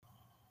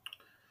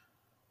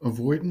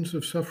Avoidance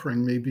of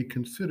suffering may be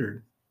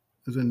considered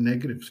as a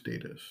negative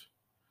status.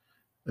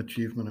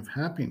 Achievement of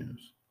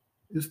happiness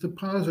is the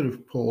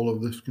positive pole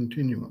of this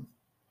continuum.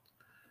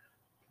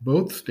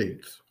 Both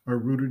states are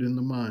rooted in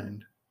the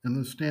mind and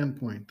the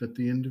standpoint that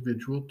the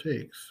individual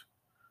takes.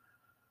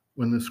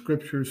 When the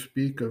scriptures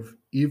speak of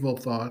evil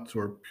thoughts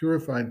or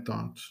purified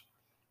thoughts,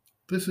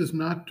 this is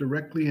not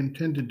directly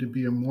intended to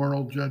be a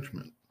moral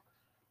judgment.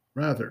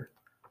 Rather,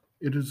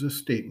 it is a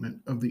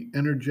statement of the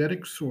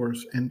energetic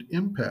source and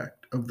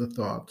impact of the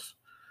thoughts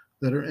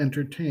that are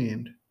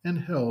entertained and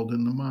held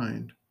in the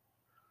mind.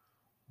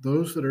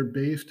 Those that are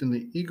based in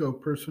the ego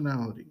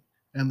personality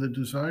and the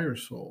desire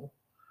soul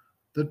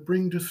that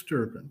bring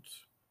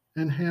disturbance,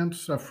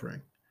 enhance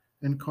suffering,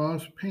 and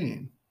cause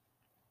pain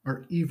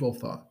are evil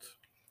thoughts.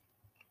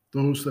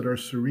 Those that are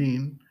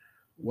serene,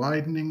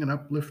 widening, and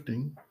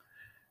uplifting,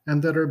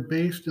 and that are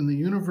based in the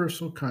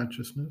universal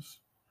consciousness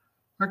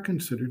are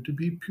considered to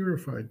be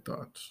purified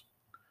thoughts.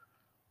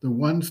 The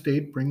one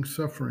state brings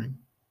suffering,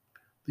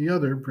 the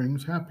other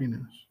brings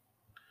happiness.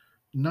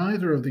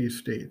 Neither of these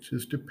states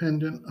is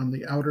dependent on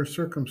the outer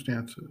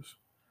circumstances,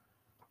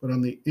 but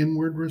on the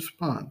inward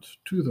response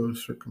to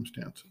those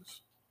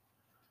circumstances.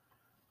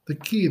 The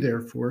key,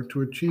 therefore,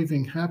 to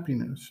achieving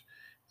happiness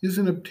is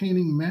in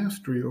obtaining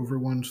mastery over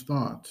one's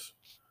thoughts,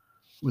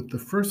 with the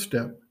first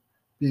step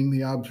being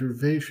the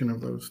observation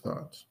of those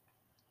thoughts.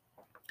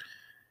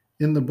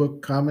 In the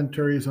book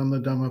Commentaries on the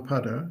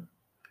Dhammapada,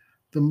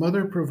 the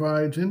mother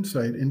provides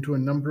insight into a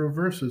number of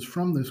verses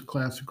from this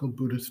classical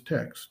Buddhist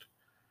text.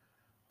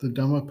 The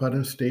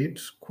Dhammapada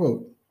states,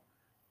 quote,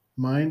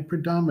 "Mind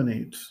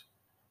predominates.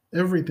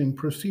 Everything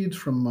proceeds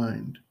from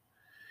mind.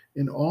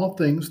 In all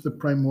things, the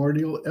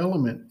primordial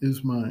element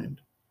is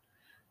mind.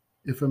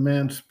 If a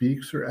man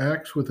speaks or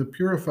acts with a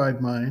purified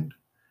mind,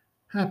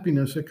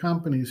 happiness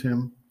accompanies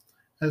him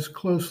as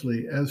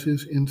closely as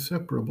his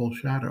inseparable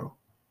shadow."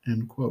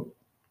 End quote.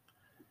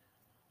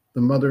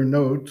 The mother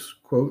notes,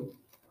 quote,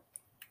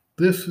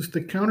 "This is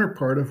the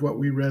counterpart of what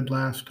we read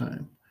last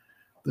time.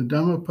 The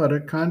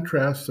Dhammapada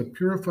contrasts a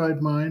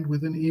purified mind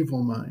with an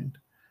evil mind.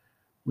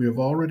 We have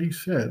already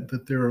said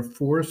that there are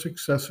 4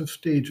 successive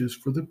stages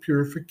for the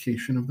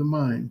purification of the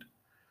mind.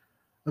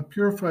 A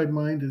purified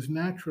mind is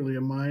naturally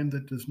a mind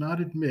that does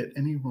not admit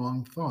any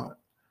wrong thought.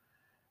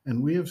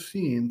 And we have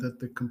seen that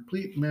the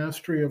complete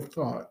mastery of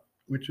thought,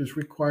 which is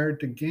required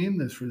to gain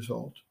this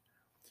result,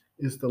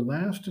 is the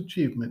last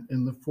achievement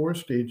in the 4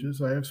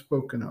 stages I have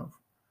spoken of.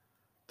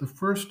 The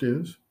first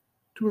is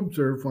to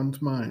observe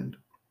one's mind.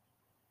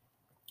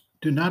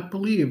 Do not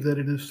believe that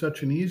it is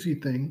such an easy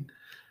thing,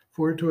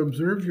 for to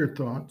observe your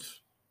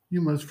thoughts,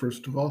 you must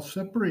first of all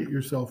separate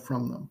yourself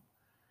from them.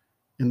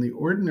 In the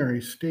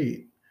ordinary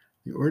state,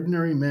 the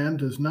ordinary man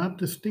does not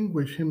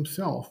distinguish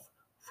himself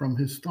from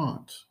his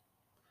thoughts.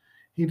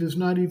 He does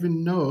not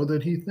even know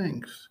that he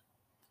thinks.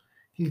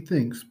 He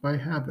thinks by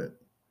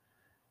habit.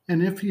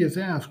 And if he is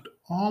asked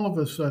all of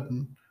a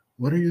sudden,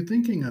 "What are you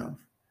thinking of?"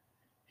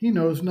 he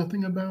knows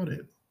nothing about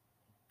it.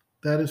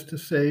 That is to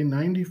say,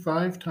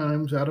 95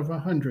 times out of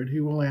 100 he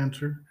will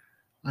answer,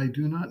 "I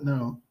do not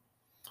know."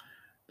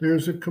 There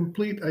is a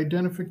complete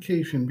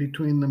identification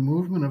between the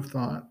movement of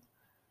thought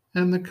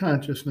and the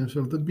consciousness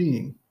of the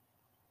being.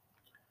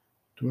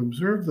 To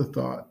observe the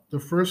thought, the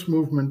first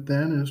movement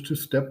then is to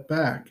step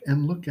back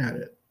and look at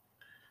it,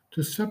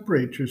 to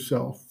separate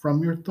yourself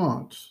from your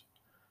thoughts,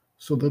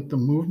 so that the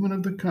movement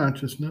of the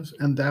consciousness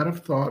and that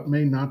of thought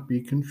may not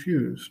be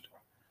confused.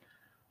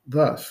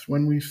 Thus,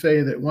 when we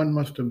say that one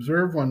must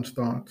observe one's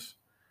thoughts,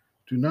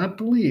 do not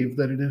believe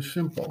that it is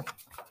simple.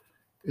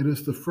 It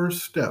is the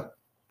first step.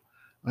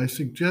 I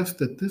suggest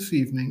that this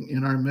evening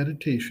in our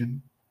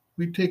meditation,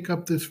 we take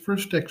up this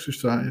first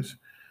exercise,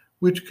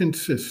 which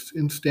consists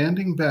in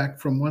standing back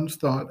from one's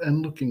thought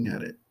and looking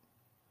at it.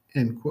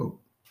 End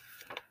quote.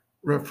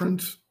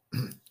 Reference,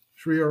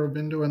 Sri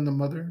Aurobindo and the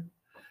Mother,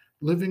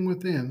 Living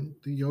Within,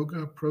 the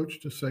Yoga Approach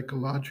to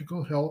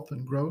Psychological Health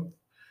and Growth,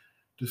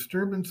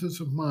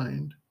 Disturbances of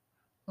Mind,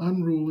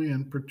 Unruly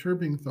and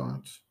Perturbing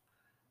Thoughts,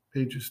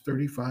 pages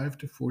 35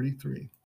 to 43.